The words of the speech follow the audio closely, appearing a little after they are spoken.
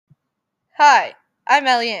Hi, I'm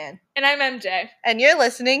Eliane. And I'm MJ. And you're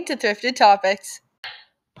listening to Thrifted Topics.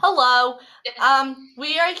 Hello.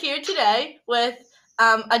 We are here today with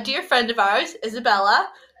a dear friend of ours,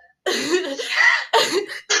 Isabella. I love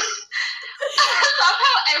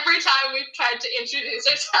how every time we've tried to introduce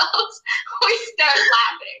ourselves, we start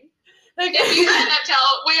laughing. Okay. If you cannot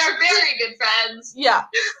tell, we are very good friends. Yeah.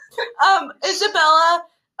 Isabella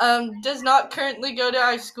does not currently go to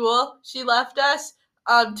our school. She left us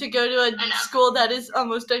to go to a school that is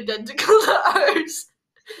almost identical to ours.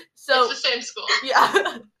 So it's the same school.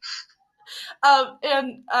 Yeah.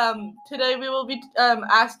 Today we will be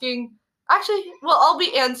I'll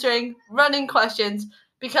be answering running questions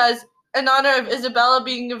because in honor of Isabella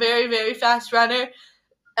being a very, very fast runner,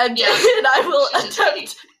 MJ and I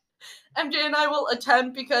will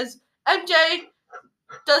attempt because MJ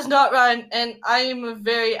does not run and I am a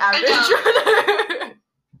very average runner.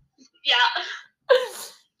 Yeah.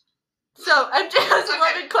 So MJ has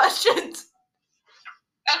 11 questions.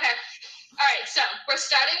 Okay. All right, so we're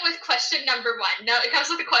starting with question number 1. No, it comes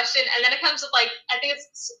with a question, and then it comes with, I think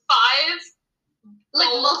it's 5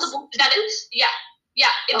 multiple points? Yeah.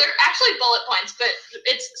 They're actually bullet points, but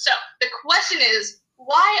the question is,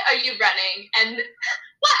 why are you running, and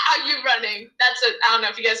what are you running? I don't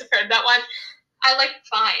know if you guys have heard that one. I like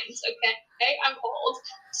fines, okay? I'm old.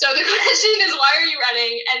 So the question is, why are you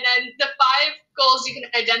running? And then the 5 goals you can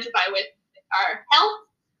identify with are health,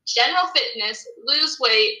 general fitness, lose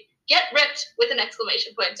weight, get ripped with an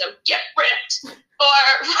exclamation point. So get ripped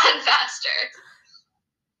or run faster.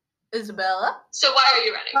 Isabella? So why are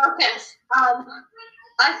you running? Okay. Yes.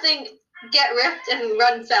 I think get ripped and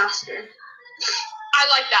run faster. I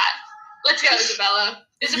like that. Let's go, Isabella.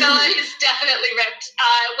 Isabella is definitely ripped.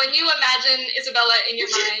 When you imagine Isabella in your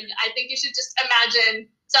mind, I think you should just imagine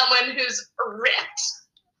someone who's ripped.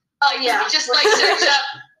 Yeah. Just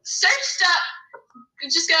search up.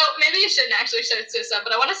 Just go, maybe you shouldn't actually search this up,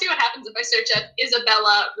 but I want to see what happens if I search up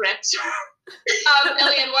Isabella ripped.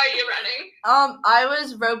 Eliane, why are you running? I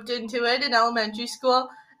was roped into it in elementary school,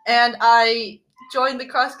 and I joined the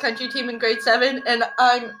cross-country team in grade 7, and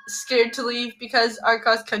I'm scared to leave because our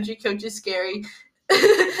cross-country coach is scary,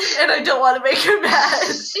 and I don't want to make her mad.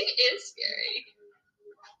 She is scary.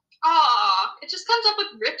 Aw, it just comes up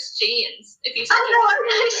with ripped jeans. If you I know, I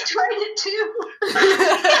really tried it too.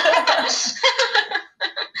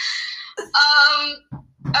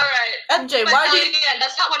 All right. MJ, but why do you... Again,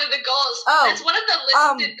 that's not one of the goals. Oh. That's one of the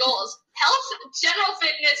listed goals. Health, general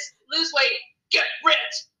fitness, lose weight, get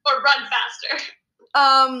ripped, or run faster.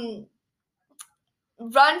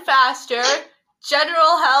 Run faster,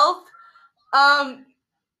 general health, health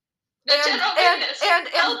and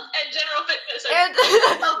general fitness.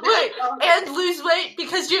 And lose weight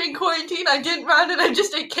because during quarantine I didn't run and I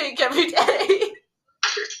just ate cake every day.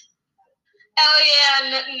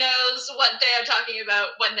 Eliane knows what they are talking about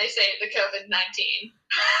when they say the COVID-19.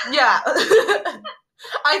 Yeah.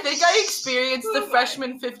 I think I experienced the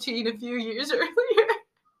freshman 15 a few years earlier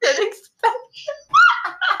than expected.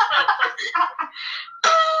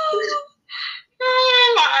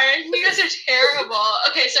 Oh my, you guys are terrible.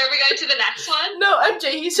 Okay, so are we going to the next one? No,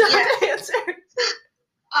 MJ, he's trying to answer.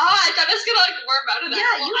 I thought I was gonna warm out of that.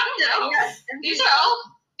 Yeah, I don't know. Yes.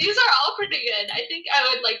 These are all pretty good. I think I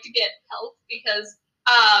would like to get health because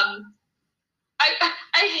I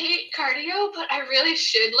hate cardio, but I really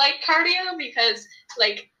should like cardio because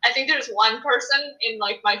I think there's one person in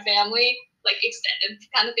my family, extended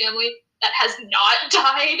kind of family, that has not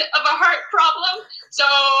died of a heart problem. So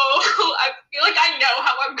I feel like I know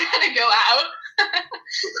how I'm gonna go out.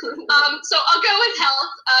 So I'll go with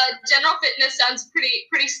health. General fitness sounds pretty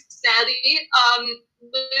snazzy.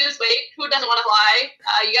 Lose weight. Who doesn't want to fly?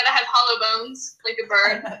 You gotta have hollow bones like a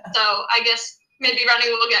bird. So I guess maybe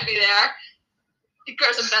running will get me there.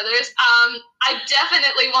 Grow some feathers. I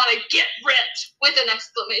definitely want to get ripped with an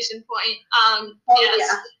exclamation point. Yes.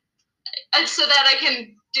 Yeah. And so that I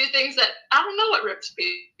can do things that I don't know what ripped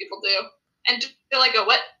people do. And feel like a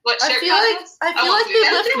what shirt I feel like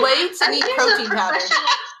they lift weights and eat protein powder.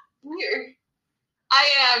 Weird. I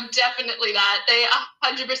am definitely that. They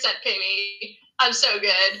 100% pay me. I'm so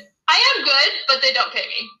good. I am good, but they don't pay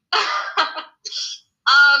me.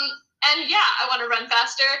 And yeah, I want to run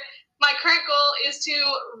faster. My current goal is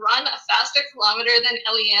to run a faster kilometer than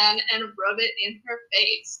Eliane and rub it in her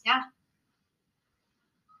face. Yeah.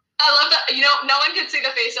 I love that. No one can see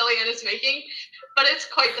the face Eliane is making, but it's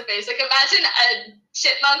quite the face. Imagine a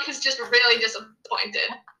chipmunk who's just really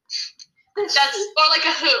disappointed. Or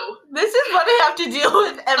a who. This is what I have to deal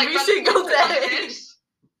with every single day.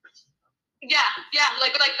 Yeah,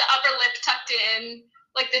 with the upper lip tucked in,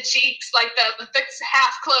 like the cheeks, like the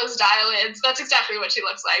half-closed eyelids. That's exactly what she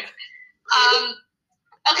looks like.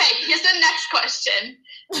 Okay, here's the next question.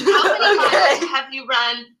 How many miles have you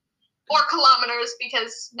run, or kilometers,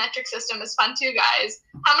 because metric system is fun too, guys.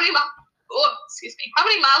 How many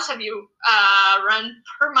miles have you run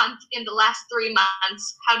per month in the last 3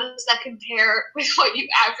 months? How does that compare with what you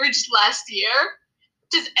averaged last year?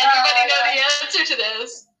 Does anybody know the answer to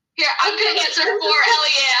this? Here, I'm going to answer for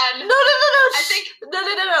Eliane. No. I think...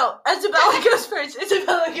 No. Isabella goes first.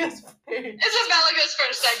 Isabella goes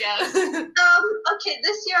first, I guess. Okay,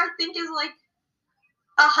 this year I think is like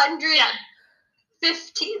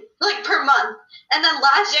 150, like per month. And then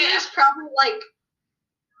last year is probably like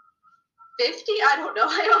 50? I don't know.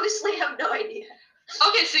 I honestly have no idea.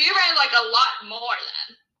 Okay, so you ran like a lot more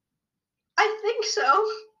then. I think so.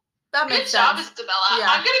 That makes Good job, sense. Isabella. Yeah.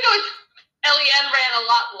 I'm going to go with Eliane ran a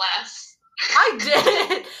lot less. I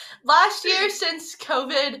did. Last year, since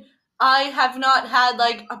COVID, I have not had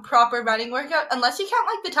like a proper running workout, unless you count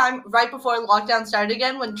like the time right before lockdown started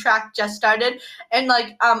again, when track just started, and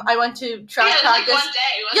like I went to track practice. Like one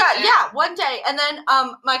day. One day, and then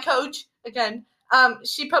my coach again,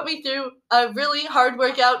 she put me through a really hard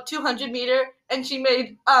workout, 200-meter, and she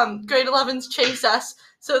made grade 11s chase us.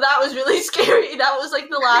 So that was really scary. That was like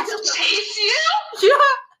the last. Chase you?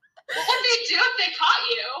 Yeah. What did they do if they caught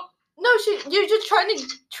you? No, you're just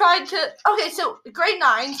tried to. Okay, so grade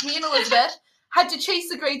 9s, me and Elizabeth had to chase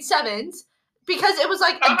the grade 7s because it was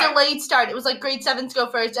like a delayed start. It was like grade 7s go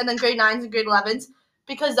first, and then grade 9s and grade 11s,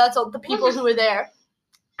 because that's all the people who were there.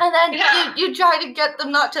 And then you try to get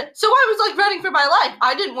them not to. So I was like running for my life.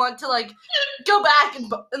 I didn't want to like go back and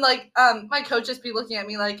like my coach just be looking at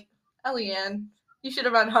me like, Eliane, you should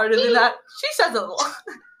have run harder than that. She says a little.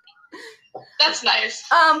 That's nice.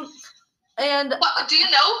 And well, do you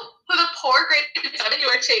know who the poor grade 7 you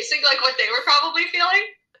were chasing, like what they were probably feeling?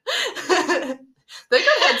 They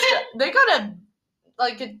got a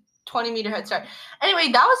 20-meter head start. Anyway,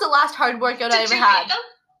 that was the last hard workout I ever had. Beat them?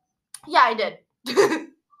 Yeah, I did.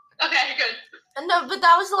 Okay, good. No, but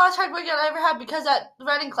that was the last hard workout I ever had, because at the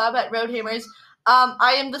running club at Roadhammers,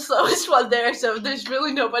 I am the slowest one there, so there's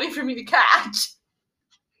really nobody for me to catch.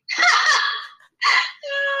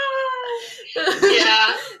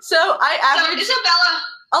 Yeah. So I averaged Isabella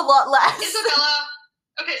a lot less.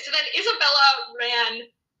 Okay, so then Isabella ran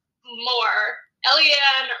more.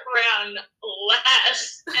 Eliane ran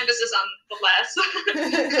less. Emphasis on the less.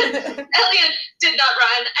 Eliane did not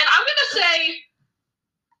run. And I'm going to say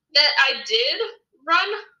that I did run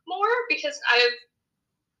more, because I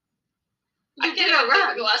can't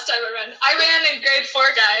remember the last time I ran in grade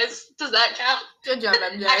 4, guys. Does that count? Good job,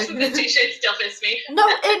 MJ. Actually, the t-shirt still fits me. No,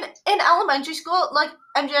 in elementary school, like,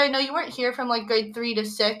 MJ, I know you weren't here from like grade 3 to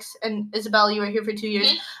 6, and Isabella, you were here for 2 years.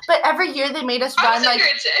 Mm-hmm. But every year they made us run. I was in like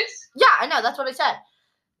grade 6. Yeah, I know. That's what I said.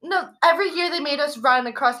 No, every year they made us run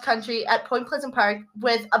across country at Point Pleasant Park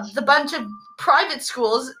with the bunch of private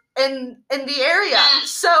schools in the area.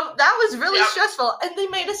 So that was really stressful, and they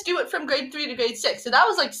made us do it from grade 3 to grade 6. So that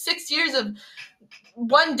was like 6 years of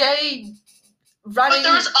one day running. But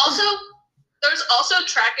there was also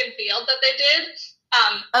track and field that they did.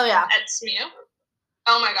 At SMU.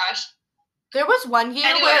 Oh my gosh. There was one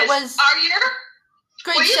year where it was our year.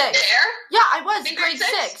 Grade were 6. You there? Yeah, I was in grade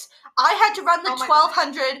 6. I had to run the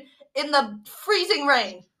 1200 in the freezing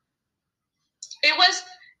rain. It was.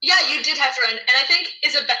 Yeah, you did have to run. And I think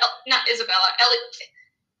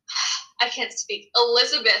I can't speak.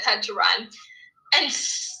 Elizabeth had to run. And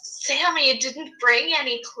Sammy didn't bring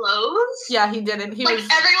any clothes. Yeah, he didn't. Everyone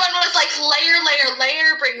was like,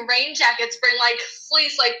 layer, bring rain jackets, bring like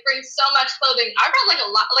fleece, like bring so much clothing. I brought like a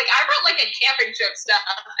lot, like I brought like a camping trip stuff,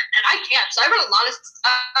 and I camped, so I brought a lot of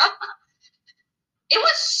stuff. It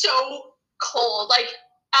was so cold. Like,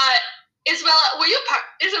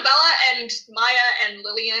 Isabella and Maya and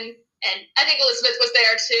Lillian, and I think Elizabeth was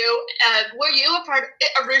there too. Were you a part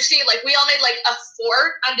of Rushi? Like, we all made like a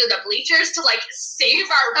fort under the bleachers to like save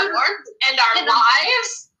our warmth and our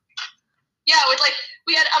lives. Yeah, with like,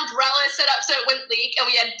 we had umbrellas set up so it wouldn't leak, and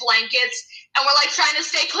we had blankets, and we're like trying to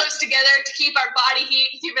stay close together to keep our body heat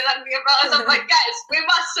and keep it under the umbrellas. I'm like, guys, we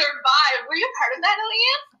must survive. Were you a part of that,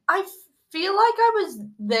 Eliane? I feel like I was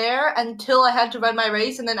there until I had to run my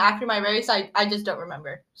race, and then after my race, I just don't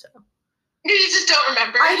remember. So you just don't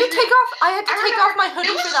remember. I had to take off my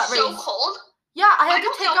hoodie for that race. It was so cold. Yeah, I had to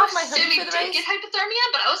take off my hoodie for the race. Did get hypothermia,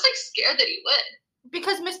 but I was like scared that he would.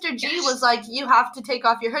 Because Mr. G was like, you have to take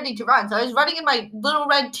off your hoodie to run. So I was running in my little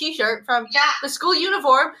red t-shirt from the school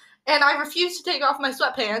uniform, and I refused to take off my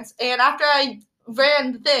sweatpants. And after I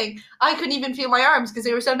ran the thing, I couldn't even feel my arms because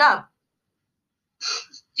they were so numb.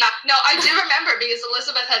 Yeah, no, I do remember because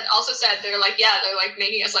Elizabeth had also said they're like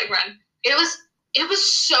making us like run. It was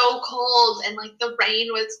so cold and like the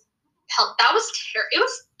rain was it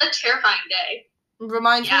was a terrifying day.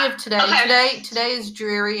 Reminds me of today. Okay. Today is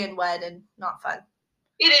dreary and wet and not fun.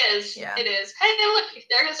 It is. Yeah. It is. Hey, look,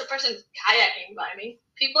 there is a person kayaking by me.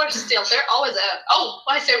 People are still, they're always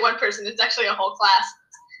I say one person, it's actually a whole class.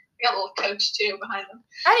 We got a little coach too behind them.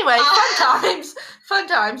 Anyway, fun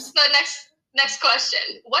times. The next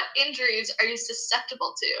question. What injuries are you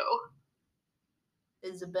susceptible to?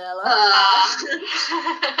 Isabella.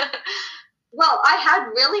 Well, I had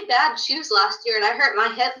really bad shoes last year and I hurt my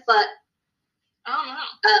hip, but oh no.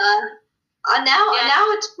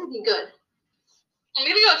 Now it's pretty good. I'm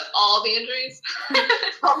gonna go with all the injuries.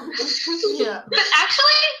 Yeah. But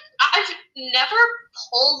actually, I've never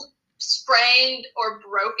pulled, sprained, or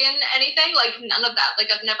broken anything. Like none of that.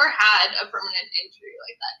 Like I've never had a permanent injury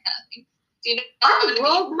like that kind of thing. Do you know I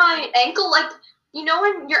rolled my ankle like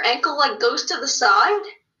when your ankle like goes to the side.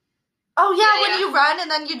 Oh yeah, when you run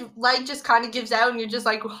and then your leg just kind of gives out and you're just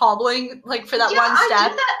like hobbling like for that one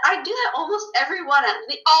step. I do that almost every one at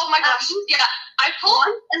least. Oh my gosh! Yeah, I pull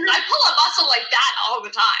a muscle like that all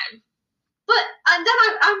the time. And then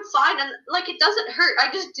I'm fine and like it doesn't hurt.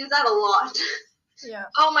 I just do that a lot. Yeah.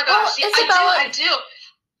 Oh my gosh! Well, yeah, Isabella, I do.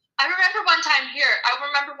 I remember one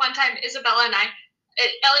time Isabella and I.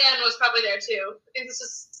 Eliane was probably there too. I think this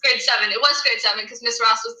was grade 7. It was grade 7 because Miss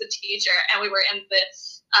Ross was the teacher and we were in the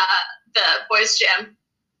boys' gym.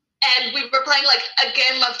 And we were playing like a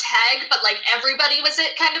game of tag, but like everybody was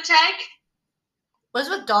it kind of tag. Was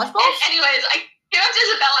it with dodgeball? Anyways, I came up to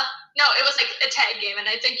Isabella. No, it was like a tag game, and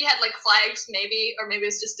I think you had like flags maybe, or maybe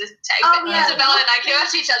it was just a tag. Oh, yeah. Isabella and I came up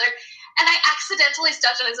to each other. And I accidentally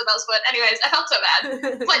stepped on Isabella's foot. Anyways, I felt so bad.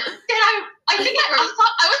 But then I think I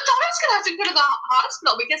thought I was gonna have to go to the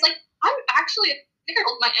hospital because like I think I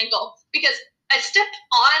rolled my ankle because I stepped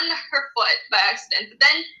on her foot by accident. But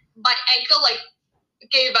then my ankle like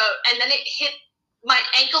gave out, and then it hit my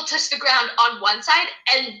ankle touched the ground on one side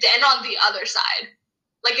and then on the other side.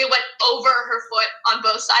 Like it went over her foot on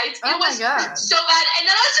both sides. Oh it was so bad. And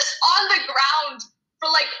then I was just on the ground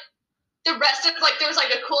for like the rest of like there was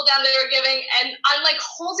like a cool down they were giving, and I'm like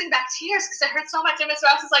holding back tears because it hurt so much. And Miss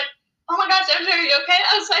Ross was like, "Oh my gosh, MJ, are you okay?"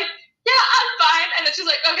 I was like, "Yeah, I'm fine." And then she's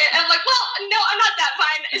like, "Okay." And I'm like, "Well, no, I'm not that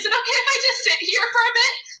fine. Is it okay if I just sit here for a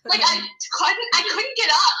bit?" Like I couldn't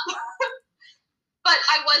get up, but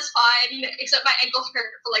I was fine except my ankle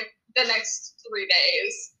hurt for like the next 3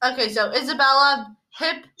 days. Okay, so Isabella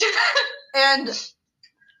hip and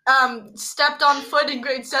stepped on foot in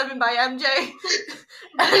grade 7 by MJ.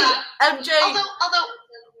 Yeah. MJ although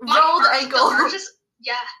rolled ankle.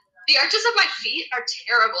 The arches of my feet are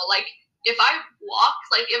terrible. Like if I walk,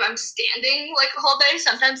 like if I'm standing like the whole day,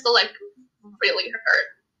 sometimes they'll like really hurt.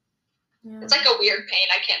 Yeah. It's like a weird pain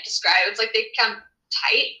I can't describe. It's like they become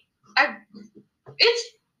tight.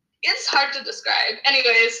 It's hard to describe.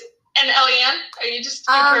 Anyways, and Eliane, are you just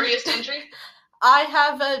impervious to injury? I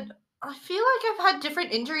feel like I've had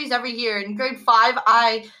different injuries every year. In grade 5,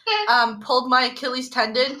 I pulled my Achilles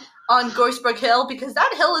tendon on Gorsebrook Hill because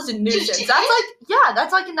that hill is a nuisance.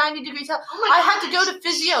 That's like a 90-degree hill. Oh my I had to go to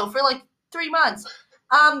physio for like 3 months.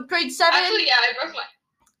 Grade 7. Actually, yeah, I broke my.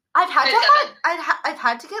 I've had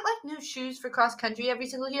to get like new shoes for cross country every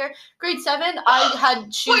single year. Grade 7, I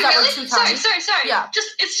had shoes that were 2 times. Sorry. Yeah.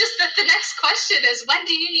 It's just that the next question is when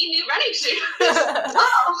do you need new running shoes?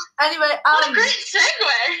 Anyway, what a great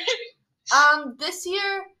segue. This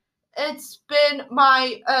year it's been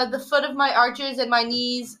my the foot of my arches and my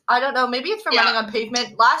knees. I don't know, maybe it's from running on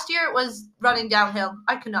pavement. Last year it was running downhill.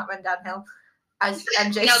 I could not run downhill, as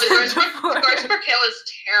MJ no, said before. The Gorsebrook Hill is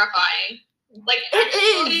terrifying. Like it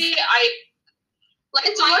is.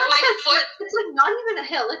 It's my foot. It's like not even a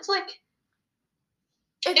hill. It's like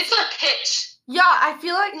it's a pitch. Yeah, I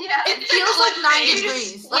feel like it feels like 9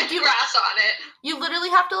 degrees. Like grass on it. You literally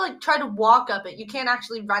have to like try to walk up it. You can't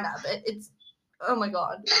actually run up it. It's oh my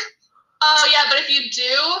god. Oh yeah, but if you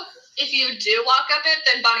do walk up it,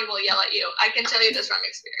 then Bonnie will yell at you. I can tell you this from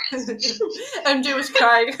experience. MJ was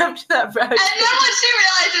crying after that route. And then when she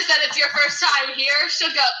realizes that it's your first time here,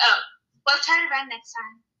 she'll go, "Oh, well, try to run next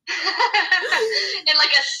time." In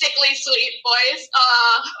like a sickly sweet voice.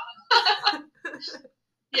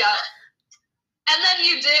 Yeah. And then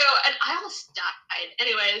you do, and I almost died.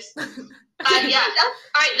 Anyways. Yeah. All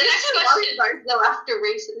right, the next question. Mars bars though after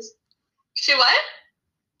races. She what?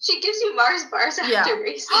 She gives you Mars bars after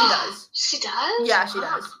races. She does. She does? Yeah, she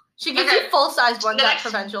does. She gives you full-size ones at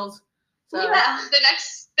provincials. So. Yeah. The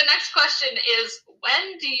next question is,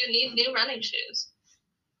 when do you need new running shoes?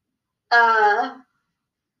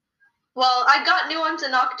 Well, I got new ones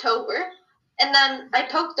in October, and then I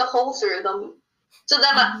poked a hole through them. So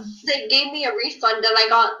then they gave me a refund, and I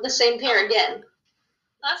got the same pair again.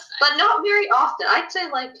 That's nice. But not very often. I'd say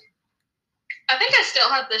like. I think I still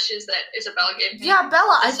have the shoes that Isabella gave me. Yeah,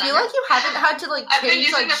 Bella, I this feel summer. like you haven't had to like I've been change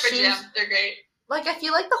using like them for shoes. gym. They're great. Like, I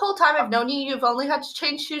feel like the whole time I've known you, you've only had to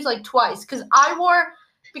change shoes like twice. Because I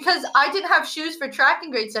didn't have shoes for track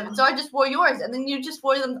in grade 7, so I just wore yours, and then you just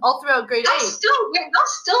wore them all throughout grade 8. They'll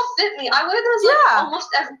still fit me. I wear those like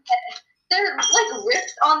almost every day. They're like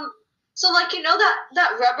ripped on. So like you know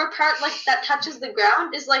that rubber part like that touches the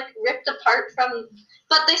ground is like ripped apart from,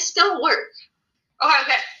 but they still work.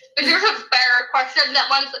 Okay. But here's a better question than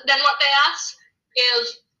what they asked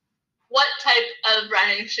is, what type of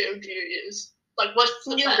running shoe do you use? Like, what's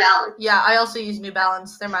the New best? Balance. Yeah, I also use New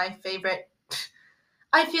Balance. They're my favorite.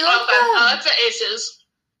 I feel like that's the Aces.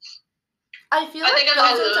 I feel I like think I've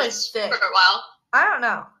had those those are thick. for a while. I don't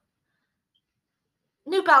know.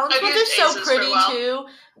 New Balance I've ones are used so Aces for a pretty while. too.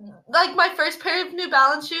 Like my first pair of New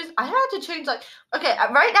Balance shoes, I had to change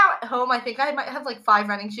right now at home I think I might have like 5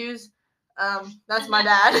 running shoes. That's my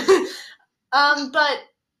bad. But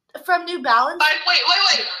from New Balance, 5, wait.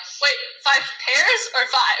 5 pairs or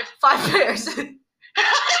 5? 5 pairs. Okay. You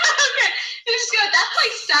just go, that's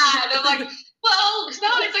like sad. I'm like, well, no,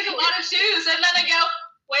 it's like a lot of shoes. And then I go,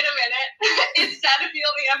 wait a minute. It's sad if you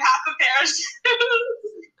only have half a pair of shoes.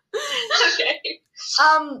 Okay.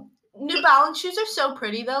 New Balance shoes are so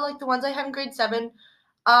pretty though, like the ones I had in grade 7.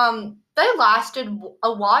 They lasted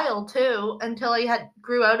a while too until I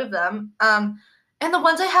grew out of them. And the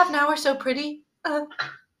ones I have now are so pretty.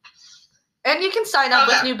 And you can sign up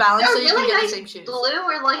with New Balance so you can get the same shoes. Blue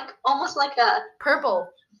or like almost like a purple.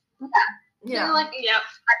 Yeah. They're like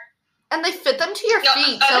And they fit them to your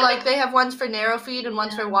feet. So like they have ones for narrow feet and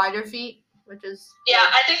ones for wider feet, which is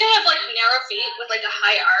I think I have like narrow feet with like a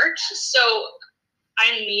high arch. So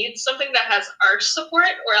I need something that has arch support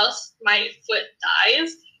or else my foot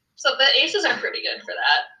dies. So the Aces are pretty good for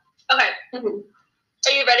that. Okay. Mm-hmm.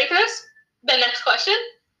 Are you ready for this? The next question?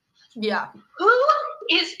 Yeah. Who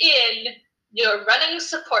is in your running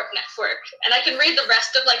support network? And I can read the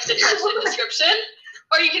rest of like the text and description,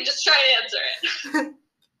 or you can just try and answer it.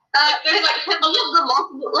 There's like the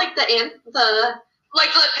multiple, like the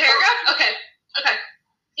paragraph. Okay.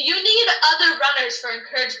 You need other runners for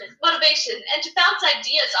encouragement, motivation, and to bounce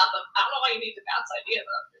ideas off of. I don't know why you need to bounce ideas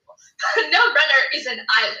off people. No runner is an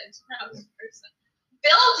island. No person.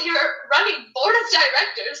 Build your running board of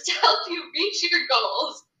directors to help you reach your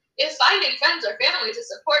goals. If finding friends or family to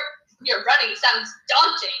support your running sounds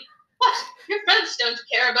daunting, what? Your friends don't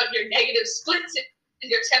care about your negative splits in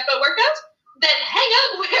your tempo workout? Then hang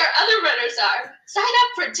out where other runners are. Sign up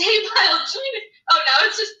for day mile training. Oh, now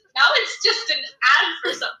it's just an ad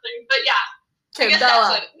for something. But yeah, I guess that's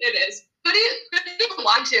what it is. Who do you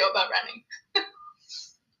want to about running?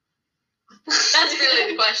 That's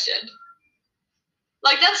really the question.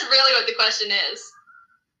 Like, that's really what the question is.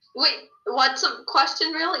 Wait, what's the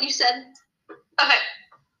question really? You said? Okay.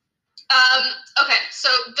 Okay, so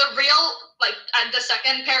the real, like, the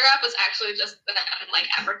second paragraph was actually just that I'm, like,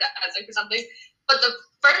 advertising for something. But the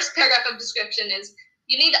first paragraph of description is,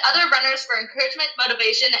 you need other runners for encouragement,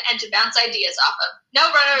 motivation, and to bounce ideas off of.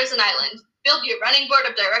 No runner is an island. Build your running board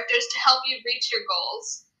of directors to help you reach your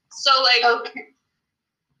goals. So, like,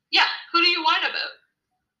 yeah, who do you whine about?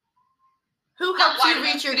 Who helps you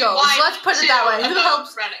reach your goals? Let's put it that way.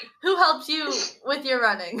 Who helps you with your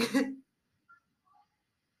running?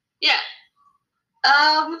 Yeah.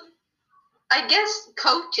 I guess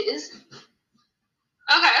coaches.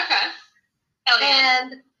 Okay.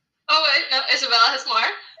 And oh wait, no, Isabella has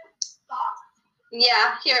more.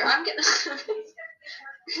 Yeah, here I'm gonna.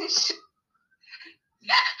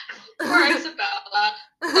 Poor Isabella.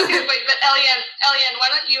 Okay, wait, but Eliane, why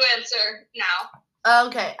don't you answer now?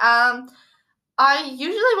 Okay. I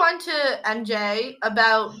usually want to MJ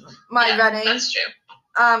about my running. That's true.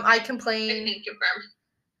 I complain I can confirm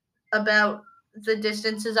about the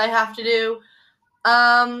distances I have to do.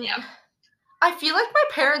 I feel like my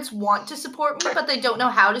parents want to support me, but they don't know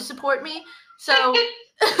how to support me. So and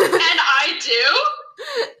I do?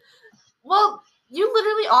 Well, you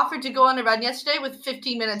literally offered to go on a run yesterday with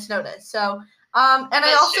 15 minutes notice. So and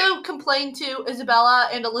I also complained to Isabella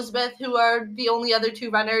and Elizabeth, who are the only other 2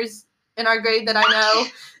 runners in our grade that I know.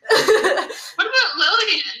 What about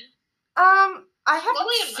Lillian? I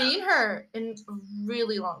haven't seen her in a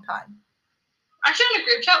really long time. Aren't you in a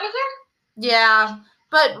group chat with her? Yeah,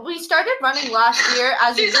 but we started running last year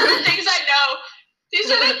as These are the things I know. These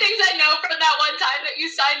of the things I know from that one time that you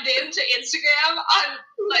signed in to Instagram on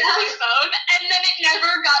like my phone, and then it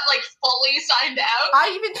never got like fully signed out. I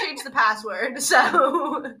even changed the password, so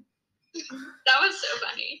that was so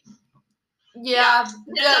funny. Yeah. I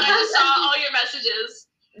just saw all your messages.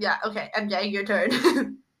 Yeah. Okay, MJ, your turn.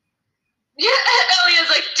 Yeah, Elia's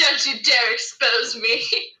like, don't you dare expose me.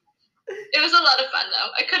 It was a lot of fun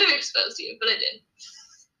though. I could have exposed you, but I didn't.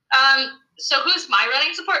 So who's my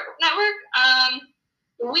running support network?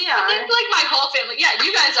 We are. I think like my whole family. Yeah,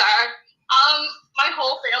 you guys are. My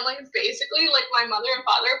whole family basically, like my mother and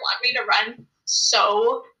father want me to run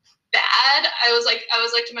so bad. I was like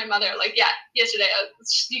to my mother, like, yeah, yesterday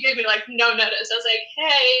you gave me like no notice. I was like,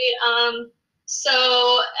 hey, so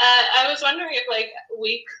I was wondering if like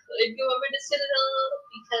we could go over to Citadel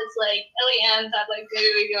because like Eliane thought like maybe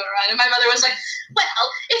we go around, and my mother was like, well,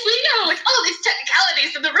 if we know like all these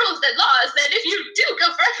technicalities and the rules and laws, then if you do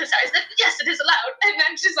go for exercise, then yes, it is allowed. And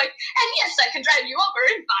then she's like, and yes, I can drive you over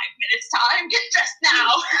in 5 minutes time. Get dressed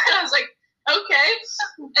now. And I was like, okay.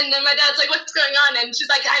 And then my dad's like, what's going on? And she's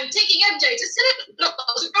like, I'm taking MJ to Citadel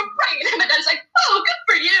for brain. And my dad's like, oh, good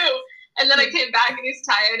for you. And then I came back and he's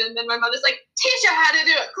tired. And then my mother's like, teach her how to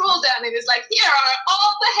do a cool down. And he's like, here are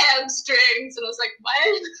all the hamstrings. And I was like,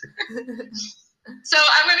 what? So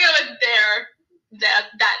I'm going to go with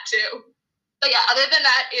that too. But yeah, other than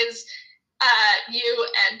that is you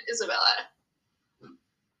and Isabella.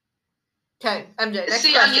 Okay, MJ, next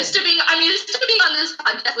See, question. I'm used to being on this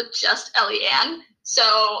podcast with just Eliane.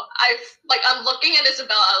 So I'm looking at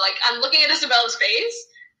Isabella, like I'm looking at Isabella's face.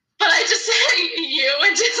 But I just say you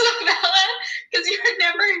and Isabella because you're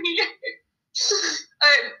never here. All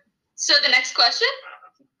right. So the next question?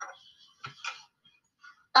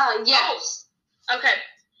 Yes. Oh, okay.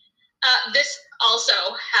 This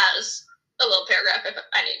also has a little paragraph if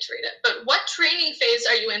I need to read it. But what training phase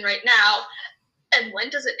are you in right now, and when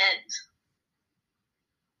does it end?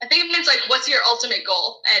 I think it means like what's your ultimate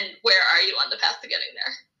goal, and where are you on the path to getting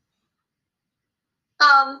there?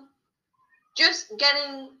 Just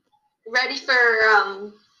getting ready for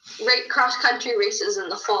cross-country races in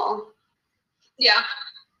the fall. Yeah.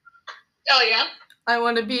 Oh, yeah? I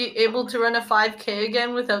want to be able to run a 5K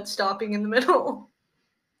again without stopping in the middle.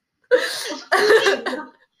 Again,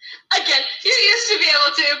 you used to be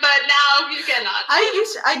able to, but now you cannot.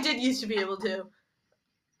 I did used to be able to.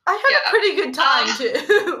 I had a pretty good time, too.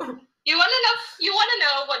 You want to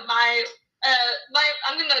know what my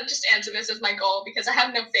I'm gonna just answer this as my goal because I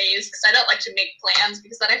have no phase because I don't like to make plans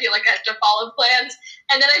because then I feel like I have to follow plans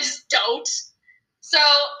and then I just don't. So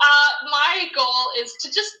my goal is to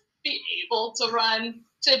just be able to run,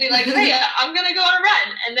 to be like, hey, I'm gonna go on a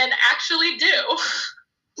run and then actually do.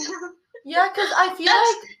 Yeah, because I feel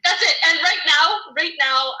that's it. And right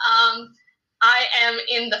now, I am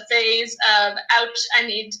in the phase of, ouch, I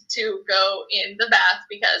need to go in the bath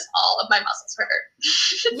because all of my muscles hurt.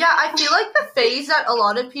 Yeah, I feel like the phase that a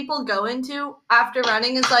lot of people go into after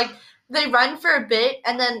running is like they run for a bit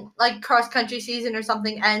and then like cross-country season or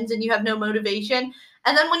something ends and you have no motivation.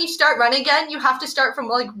 And then when you start running again, you have to start from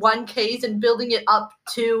like 1Ks and building it up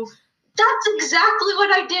to... That's exactly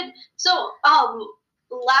what I did. So,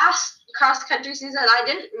 last cross-country season, I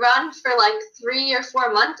didn't run for like 3 or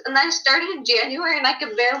 4 months, and I started in January, and I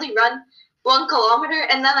could barely run 1 kilometer,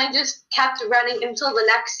 and then I just kept running until the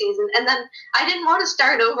next season, and then I didn't want to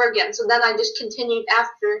start over again, so then I just continued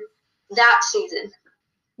after that season.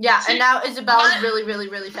 Yeah, and now Isabella's really, really,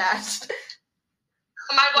 really fast.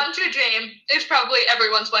 My 1-2 dream is probably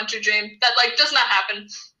everyone's 1-2 dream. That like does not happen.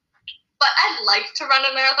 But I'd like to run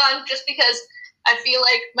a marathon just because I feel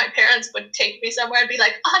like my parents would take me somewhere and be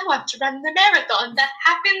like, I want to run the marathon that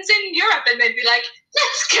happens in Europe. And they'd be like,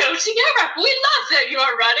 let's go to Europe. We love that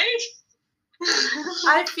you're running.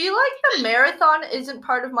 I feel like the marathon isn't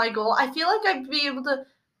part of my goal. I feel like I'd be able to...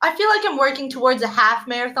 I feel like I'm working towards a half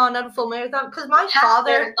marathon, not a full marathon, because my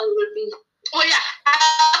father... Well, yeah,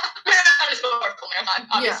 half marathon is before full marathon,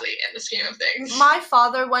 obviously, in the scheme of things. My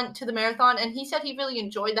father went to the marathon, and he said he really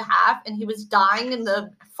enjoyed the half, and he was dying in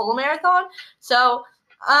the full marathon. So,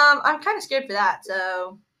 I'm kind of scared for that,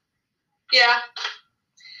 so... Yeah.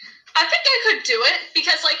 I think I could do it,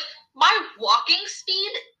 because, like, my walking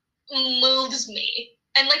speed moves me.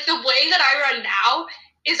 And, like, the way that I run now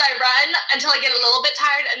is I run until I get a little bit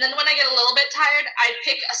tired, and then when I get a little bit tired, I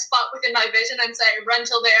pick a spot within my vision and say, run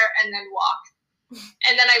till there, and then walk.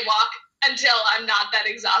 And then I walk until I'm not that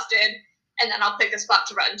exhausted, and then I'll pick a spot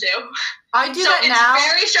to run to. I do that now.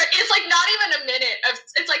 It's very short. It's like not even a minute.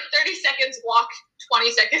 It's like 30 seconds walk,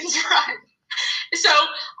 20 seconds run. So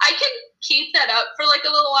I can keep that up for like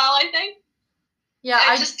a little while, I think. Yeah,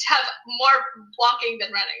 I just have more walking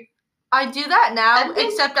than running. I do that now, And then-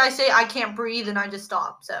 except I say I can't breathe and I just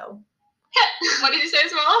stop, so. What did you say,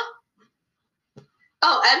 Isabella?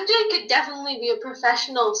 Oh, MJ could definitely be a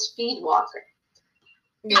professional speed walker.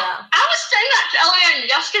 Yeah. I was saying that to Eliane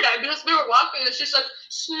yesterday because we were walking and she's like,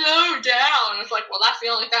 slow down. It's like, well, that's the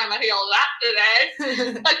only time I hear that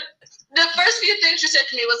today. The first few things she said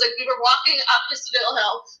to me was like, we were walking up to Seville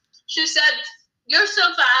Hill. She said, you're so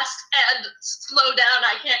fast and slow down,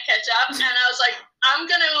 I can't catch up. And I was like, I'm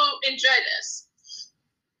going to enjoy this.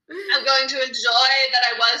 I'm going to enjoy that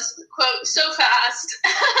I was, quote, so fast.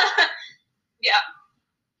 Yeah.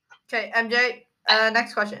 Okay, MJ,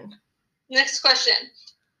 next question. Next question.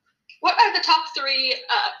 What are the top 3,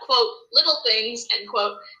 quote, little things, end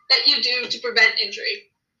quote, that you do to prevent injury?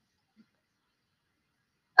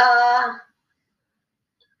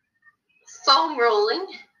 Foam rolling.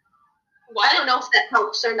 What? I don't know if that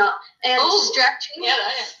helps or not. And stretching. Yeah,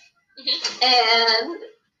 that. And,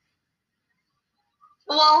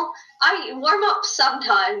 well, I warm up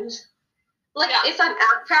sometimes. Like, if I'm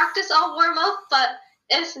at practice, I'll warm up, but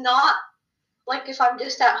if not, like, if I'm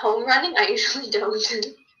just at home running, I usually don't.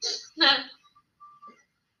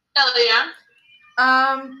 Eliane?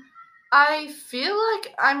 I feel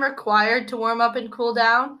like I'm required to warm up and cool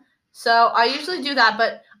down, so I usually do that,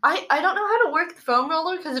 but I don't know how to work the foam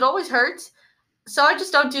roller because it always hurts, so I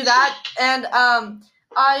just don't do that, and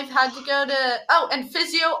I've had to go to, and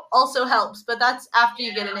physio also helps, but that's after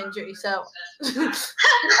you get an injury, so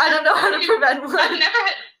I don't know how to prevent one. I've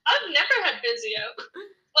never had physio.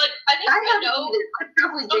 Like, I think I know. I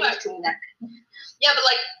probably did that. Yeah, but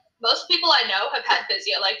like most people I know have had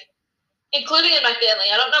physio, like including in my family.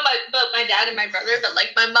 I don't know about my dad and my brother, but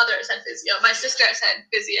like my mother has had physio. My sister has had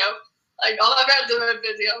physio. Like all my friends have had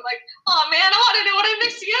physio. I'm like, oh man, I want to know what I'm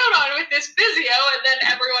missing out on with this physio, and then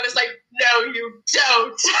everyone is like, no, you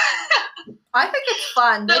don't. I think it's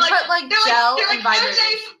fun. They put like gel and vibrators.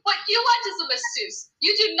 MJ, what you want is a masseuse.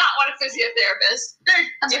 You do not want a physiotherapist. They're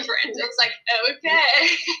different. It's like,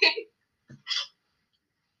 okay.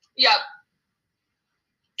 Yep.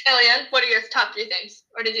 Eliane, what are your top 3 things?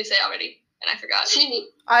 Or did you say already? And I forgot.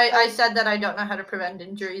 I said that I don't know how to prevent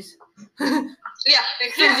injuries. Yeah.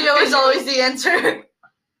 Physio is always the answer.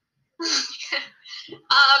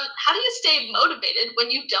 How do you stay motivated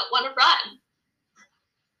when you don't want to run?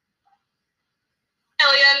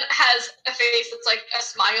 Eliane has a face that's like a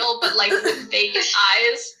smile, but like with vacant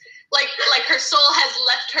eyes. Like her soul has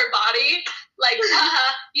left her body. Like,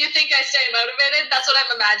 you think I stay motivated? That's what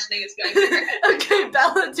I'm imagining is going through her head. Okay,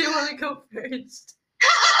 Bella, do you want to go first?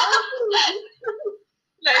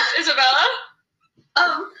 Nice. Isabella?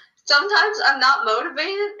 Sometimes I'm not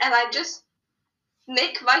motivated and I just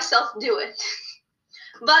make myself do it.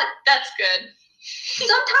 But that's good.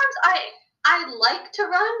 Sometimes I like to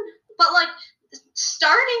run, but like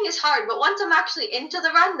starting is hard, but once I'm actually into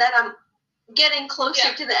the run, then I'm getting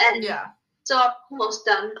closer to the end. Yeah. So I'm almost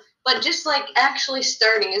done. But just like actually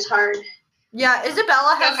starting is hard. Yeah,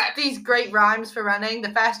 Isabella has these great rhymes for running.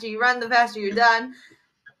 The faster you run, the faster you're done.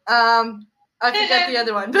 I forget the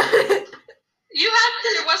other one. There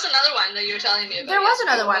was another one that you were telling me about. There was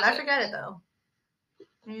another one. I forget it though.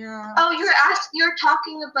 Yeah. Oh, you were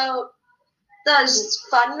talking about the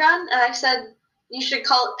fun run, and I said you should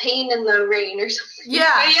call it Pain in the Rain or something.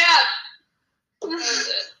 Yeah. Oh, yeah. What was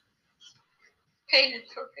it? Pain in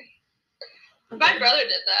the Rain. My brother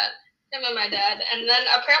did that. Him and my dad, and then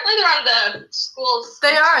apparently they're on the school's.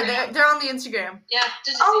 They are. They're on the Instagram. Yeah.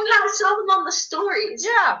 Did you see I saw them on the stories.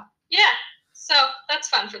 Yeah. Yeah. So that's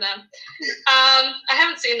fun for them. I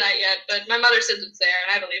haven't seen that yet, but my mother says it's there,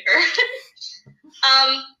 and I believe her.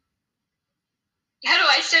 How do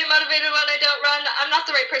I stay motivated when I don't run? I'm not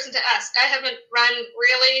the right person to ask. I haven't run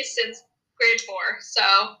really since grade 4, so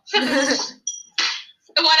when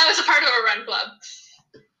I was a part of a run club.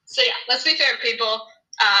 So yeah, let's be fair, people.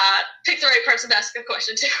 Pick the right person to ask a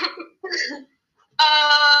question to.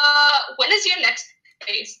 When is your next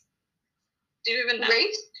race? Do you even know?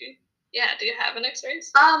 Race? Do you have a next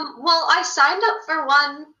race? Well, I signed up for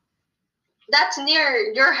one that's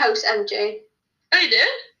near your house, MJ. Oh, you did?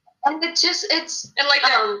 And it's in like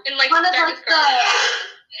one of like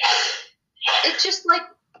it's just like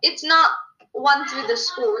it's not one through the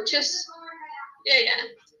school. It's just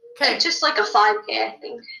Okay. It's just like a 5K, I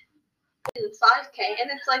think. It's 5K,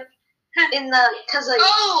 and it's like in the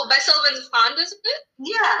by Sullivan's Pond, isn't it?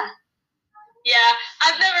 Yeah. Yeah,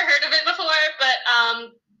 I've never heard of it before, but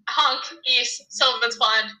honk east Sullivan's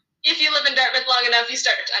Pond. If you live in Dartmouth long enough, you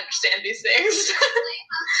start to understand these things.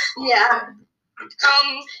 Yeah.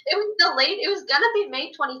 It was delayed. It was gonna be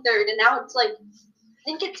May 23rd, and now it's like I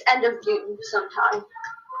think it's end of June sometime.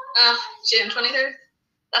 June 23rd.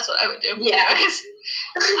 That's what I would do. Yeah. Anyways.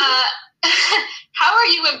 How are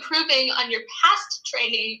you improving on your past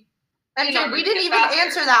training? MJ, we didn't even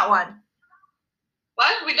answer that one.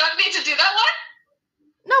 What? We don't need to do that one?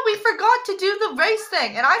 No, we forgot to do the race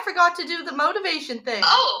thing, and I forgot to do the motivation thing.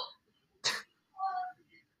 Oh.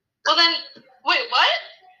 Well then, wait, what?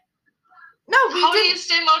 No, we How didn't. do you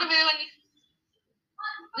stay motivated when you...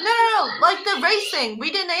 No, like the race thing.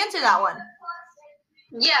 We didn't answer that one.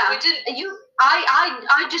 Yeah, We didn't...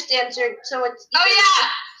 I just answered, so it's... Oh yeah,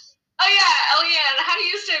 Eliane, how do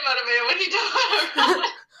you stay motivated when you don't want to run?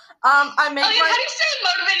 I make Eliane, how do you stay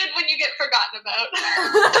motivated when you get forgotten about?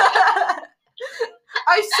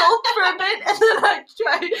 I sulk for a bit and then I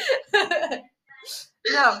try.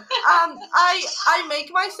 No, I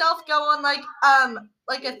make myself go on like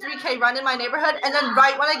a 3K run in my neighborhood, and then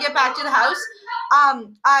right when I get back to the house,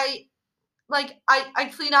 I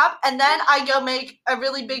clean up, and then I go make a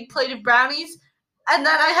really big plate of brownies, and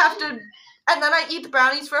then I eat the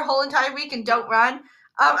brownies for a whole entire week and don't run,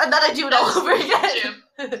 and then I do it all over again.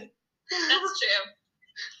 That's true.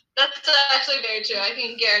 That's actually very true. I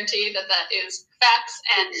can guarantee that is facts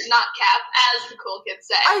and not cap, as the cool kids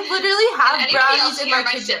say. I literally have and brownies in my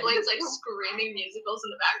my kitchen. siblings like screaming musicals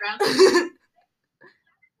in the background.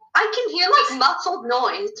 I can hear like muffled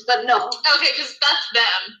noise, but no. Okay, because that's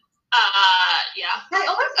them. Yeah. I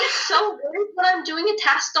always get so worried when I'm doing a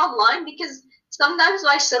test online because sometimes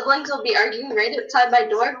my siblings will be arguing right outside my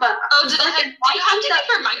door, but do you have to keep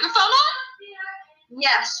your microphone on?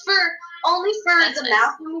 Yes, only for That's the nice.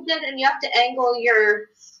 math we did, and you have to angle your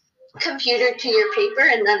computer to your paper,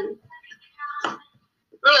 and then. Ooh,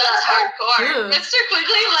 that's hardcore. Ew. Mr.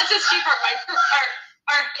 Quigley lets us keep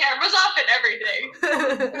our cameras off and everything.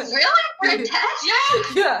 Really? For a test?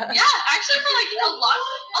 Yeah. Yeah. Actually, for like a lot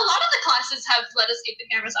of the classes have let us keep the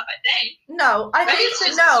cameras off. I think. No, I Maybe think it's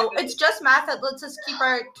just no. stupid. It's just math that lets us keep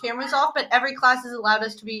our cameras off, but every class has allowed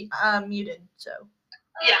us to be muted. So.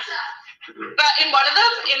 Yeah. But in one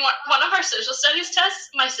of our social studies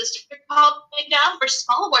tests, my sister called me down for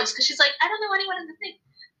small awards because she's like, I don't know anyone in the thing.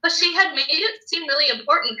 But she had made it seem really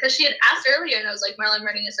important because she had asked earlier, and I was like, Marla, I'm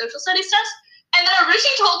writing a social studies test. And then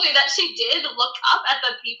Arushi told me that she did look up at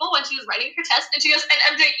the people when she was writing her test, and she goes, and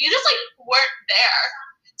MJ, you just like weren't there.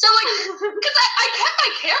 So like, because I kept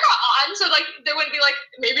my camera on, so like there would be like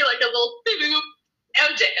maybe like a little boop,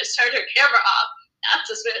 MJ has turned her camera off. That's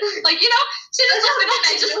just like, you know, she just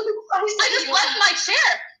I just left my chair.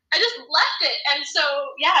 I just left it. And so,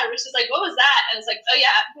 yeah, I was just like, what was that? And it's like, oh,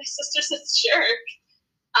 yeah, my sister said sure.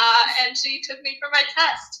 And she took me for my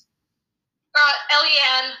test.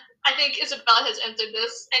 Eliane, I think Isabella has answered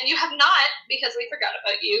this, and you have not because we forgot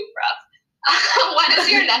about you, Ruff. What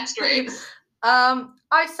is your next race?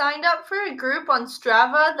 I signed up for a group on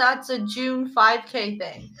Strava that's a June 5K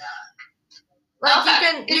thing.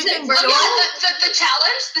 Like you can join. The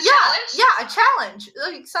challenge? The challenge? Yeah, a challenge.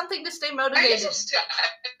 Like something to stay motivated.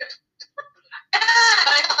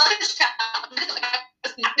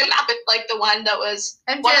 Like the one that was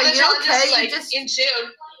MJ, one of are the you challenges okay? like You just in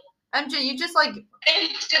June. MJ, you just like In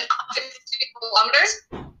 50 kilometers.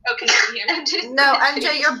 Oh, can you hear me? no,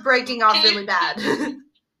 MJ, you're breaking off really bad.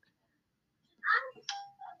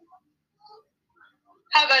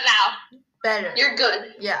 How about now? Better. You're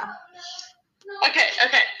good. Yeah. Okay.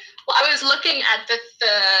 Well, I was looking at the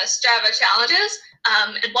Strava challenges,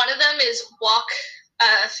 and one of them is walk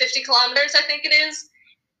 50 kilometers, I think it is,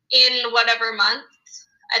 in whatever month.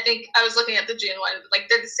 I think I was looking at the June one, like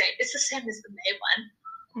they're the same. It's the same as the May one.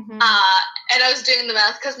 Mm-hmm. And I was doing the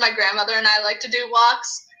math because my grandmother and I like to do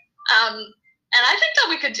walks. And I think that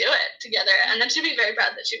we could do it together. And then she'd be very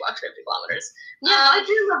proud that she walked 50 kilometers. Yeah, I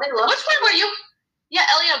do love it. Which one were you? Yeah,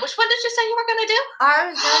 Elia, which one did you say you were going to do? I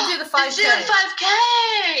was going to do the 5K. It's June 5K!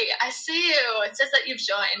 I see you. It says that you've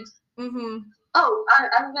joined. Mm-hmm. Oh,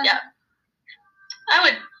 I'm going to... Yeah.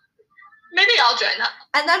 Maybe I'll join that.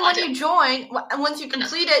 And then when you join, and once you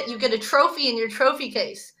complete it, you get a trophy in your trophy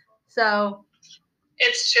case. So...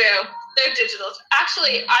 It's true. They're digital.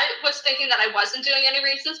 Actually, I was thinking that I wasn't doing any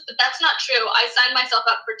races, but that's not true. I signed myself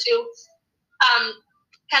up for 2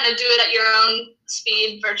 kind of do it at your own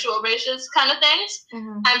speed virtual races kind of things.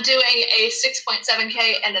 Mm-hmm. I'm doing a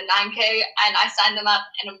 6.7K and a 9K, and I signed them up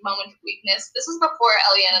in a moment of weakness. This was before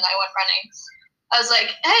Eliane and I went running. I was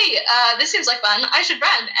like, hey, this seems like fun. I should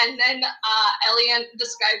run. And then Eliane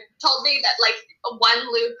told me that like one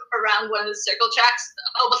loop around one of the circle tracks,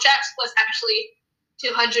 the oval tracks, was actually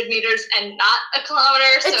 200 meters and not a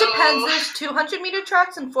kilometer. It depends. There's 200-meter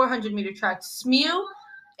tracks and 400-meter tracks. SMU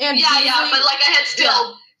and yeah, but like I had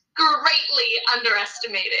still greatly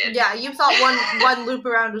underestimated. Yeah, you thought one loop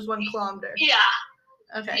around was 1 kilometer. Yeah.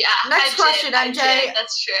 Okay. Yeah. Next question, I MJ. did.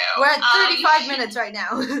 That's true. We're at 35 minutes right now.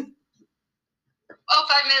 5 minutes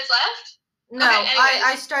left? No, Okay, anyways.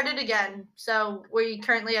 I started again, so we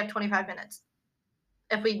currently have 25 minutes.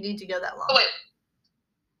 If we need to go that long. Oh, wait,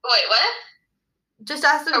 what? Just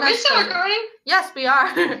ask the Are we next still question. recording? Yes, we are.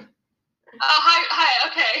 Hi,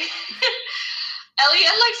 okay.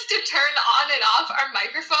 Elliot likes to turn on and off our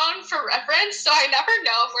microphone for reference, so I never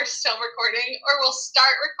know if we're still recording or we'll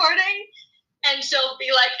start recording, and she'll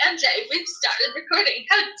be like, MJ, we've started recording.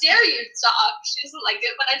 How dare you talk? She doesn't like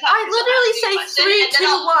it when I talk. I literally say 3, 2,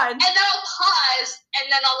 1. And then I'll pause, and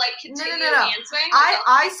then I'll like continue answering.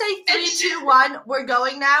 I say 3, 2, 1. We're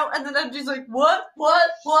going now, and then I'm just like, what?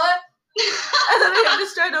 And then I have to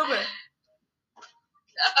start over.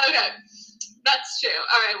 Okay, that's true.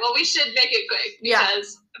 All right, well, we should make it quick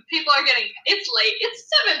because people are getting. It's late. It's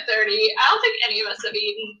 7:30. I don't think any of us have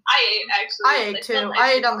eaten. I ate actually. I ate too.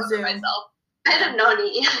 I ate on the Zoom. Myself. I did not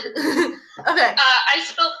eat. Okay. I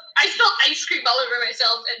spilled ice cream all over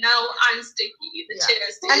myself, and now I'm sticky. The chair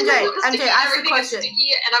is sticky. MJ, ask the question.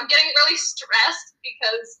 Sticky, and I'm getting really stressed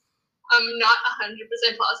because I'm not 100%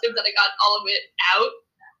 positive that I got all of it out.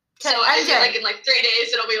 Okay, so I MJ. feel like in like 3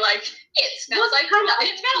 days it'll be like, it smells like kind of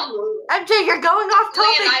metal. MJ, you're going off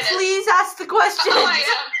topic. Leonidas. Please ask the question. Oh,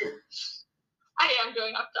 I am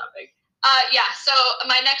going off topic. So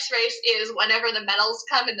my next race is whenever the medals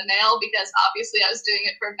come in the mail, because obviously I was doing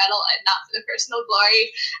it for a medal and not for the personal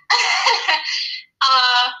glory.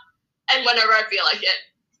 And whenever I feel like it.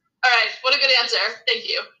 All right, what a good answer. Thank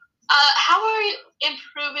you. How are you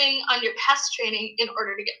improving on your past training in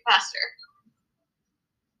order to get faster?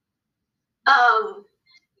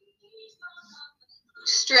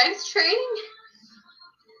 Strength training?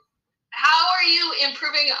 How are you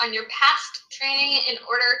improving on your past training in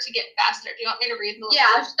order to get faster? Do you want me to read the list? Yeah,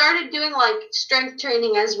 I've started doing like strength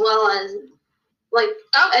training as well as like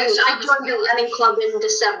and so I joined the running club in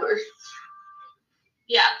December.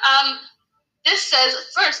 Yeah. This says,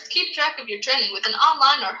 first, keep track of your training with an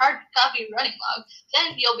online or hard copy running log.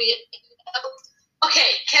 Then you'll be...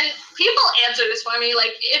 Okay, can people answer this for me?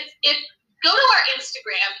 Like, if go to our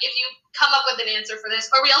Instagram if you come up with an answer for this,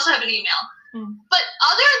 or we also have an email. But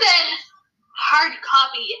other than hard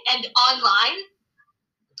copy and online,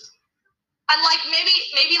 and like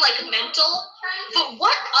maybe like mental, but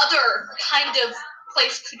what other kind of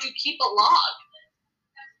place could you keep a log?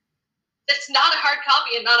 It's not a hard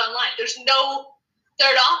copy and not online. There's no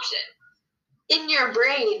third option. In your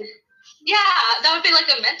brain. Yeah, that would be like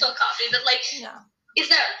a mental copy. But like, is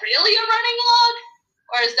that really a running log?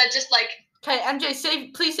 Or is that just like... Okay,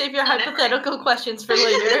 MJ, please save your hypothetical questions for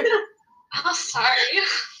later. Oh, sorry.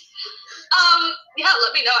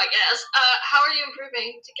 Let me know, I guess. How are you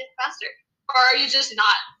improving to get faster? Or are you just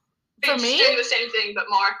not? For me? Doing the same thing, but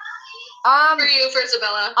more. For you, for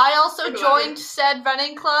Isabella. I also joined said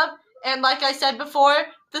running club. And like I said before,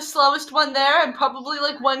 the slowest one there and probably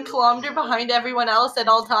like 1 kilometer behind everyone else at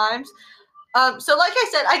all times. So like I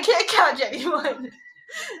said, I can't catch anyone.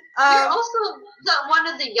 You're also one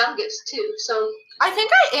of the youngest too, so... I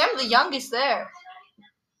think I am the youngest there.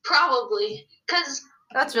 Probably. Because...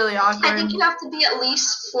 That's really awkward. I think you have to be at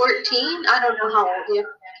least 14. I don't know how old you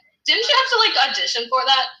are. Didn't you have to like audition for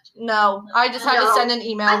that? No, I just had to send an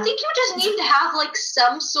email. I think you just need to have like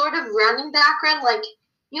some sort of running background, like...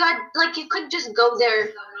 You couldn't just go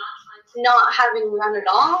there not having run at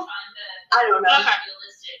all. I don't know. Okay.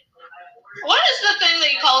 What is the thing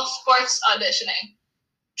that you call sports auditioning?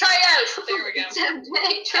 Try out. There we go. Can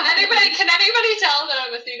anybody tell that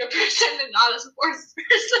I'm a theater person and not a sports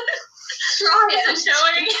person? Try it. Is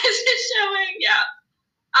it showing? Yeah.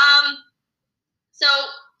 So,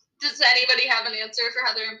 does anybody have an answer for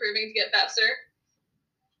how they're improving to get faster?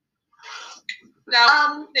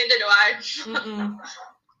 No. Neither do I.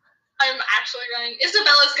 I'm actually running.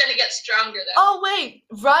 Isabella's gonna get stronger though. Oh wait,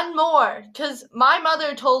 run more. Because my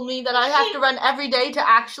mother told me that I have to run every day to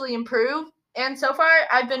actually improve. And so far,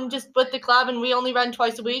 I've been just with the club and we only run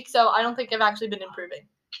twice a week, so I don't think I've actually been improving.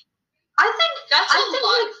 I think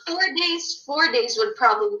like 4 days would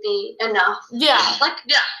probably be enough. Yeah.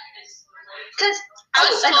 Because I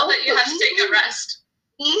was told that you have to take a rest.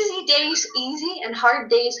 Easy days easy and hard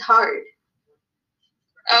days hard.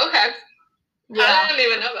 Okay. Yeah. I don't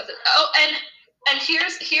even know about that. Oh, and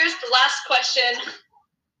here's the last question.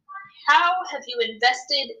 How have you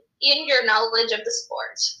invested in your knowledge of the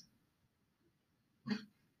sport?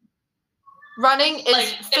 Running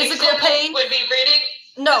is physical pain. Would be reading.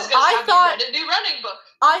 No, I thought read a new running book.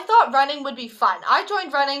 I thought running would be fun. I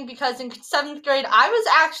joined running because in 7th grade I was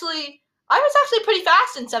actually pretty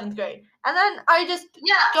fast in 7th grade, and then I just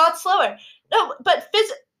got slower. No, but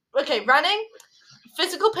running.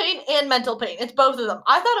 physical pain and mental pain. It's both of them.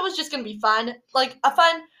 I thought it was just going to be fun, like a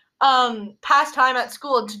fun pastime at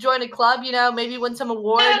school to join a club, maybe win some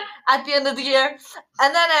award at the end of the year.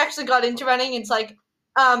 And then I actually got into running. It's like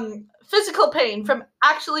physical pain from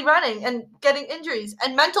actually running and getting injuries,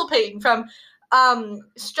 and mental pain from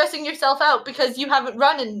stressing yourself out because you haven't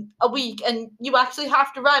run in a week and you actually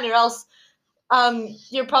have to run, or else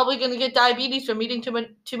you're probably going to get diabetes from eating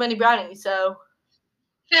too many brownies. So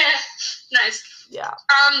nice. Yeah.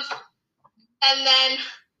 And then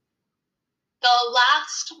the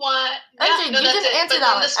last one. MJ, you didn't answer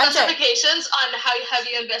that one. The specifications on how have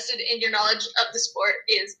you invested in your knowledge of the sport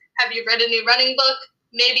is: have you read a new running book?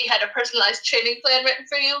 Maybe had a personalized training plan written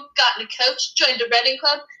for you, gotten a coach, joined a running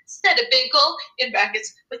club, set a big goal, in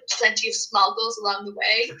brackets, with plenty of small goals along the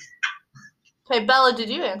way. Okay, Bella, did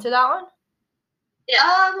you answer that one?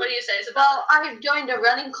 Yeah. What do you say, Isabella? Well, I joined a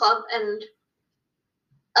running club, and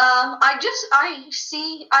I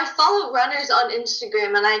follow runners on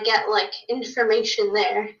Instagram, and I get like information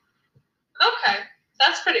there. Okay,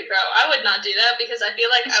 that's pretty pro. I would not do that because I feel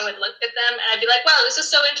like I would look at them and I'd be like, wow, this is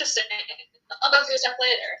so interesting. I'll go through stuff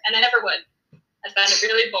later, and I never would. I found it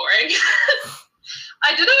really boring.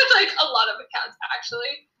 I did it with like a lot of accounts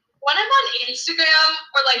actually. When I'm on Instagram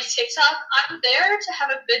or like TikTok, I'm there to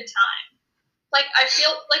have a good time. Like I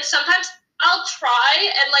feel like sometimes I'll try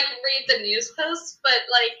and like read the news posts, but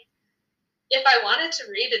like if I wanted to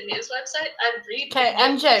read a news website, I'd read. Okay,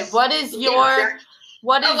 MJ, what is my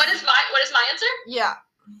answer? Yeah.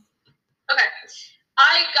 Okay.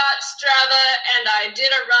 I got Strava and I did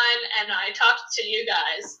a run and I talked to you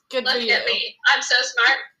guys. Good for you. Look at me. I'm so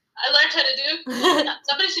smart. I learned how to do.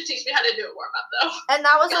 Somebody should teach me how to do a warm up though. And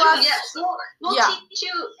that was the last. Yes, we'll teach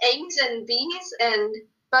you A's and B's and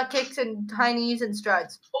butt kicks and tinies and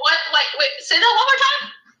strides. What? Wait. Say that one more time.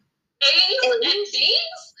 A's and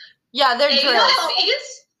B's? Yeah, they're A's drills. and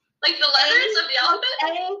B's? Like the letters of the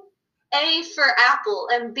alphabet? A for apple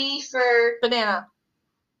and B for banana.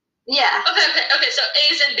 Yeah. Okay. So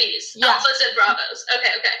A's and B's. Yeah. Alphas and Bravos.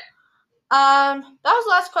 Okay. That was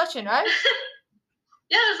the last question, right?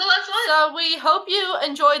 Yeah, that was the last one. So we hope you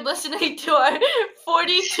enjoyed listening to our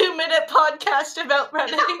 42-minute podcast about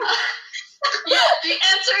running. Yeah, the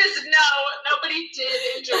answer is no. Nobody did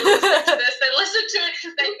enjoy listening to this. They listened to it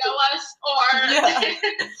because they know us, or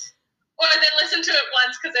they listened to it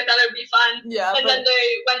once because they thought it would be fun. Yeah. And then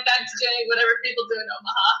they went back to doing whatever people do in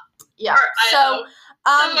Omaha. Yeah. So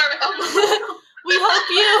we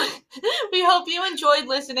hope you enjoyed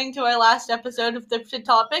listening to our last episode of Thrifted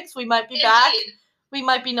Topics. We might be back. We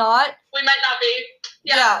might be not. We might not be.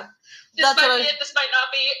 Yeah. This might be it, this might not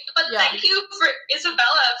be. But thank you for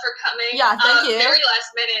Isabella for coming. Yeah, thank you. Very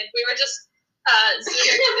last minute. We were just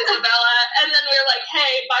Zooming with Isabella, and then we were like,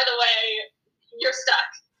 hey, by the way, you're stuck.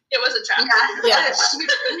 It was a trap. Yeah.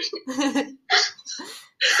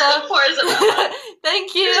 So poor Isabella.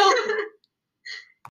 Thank you.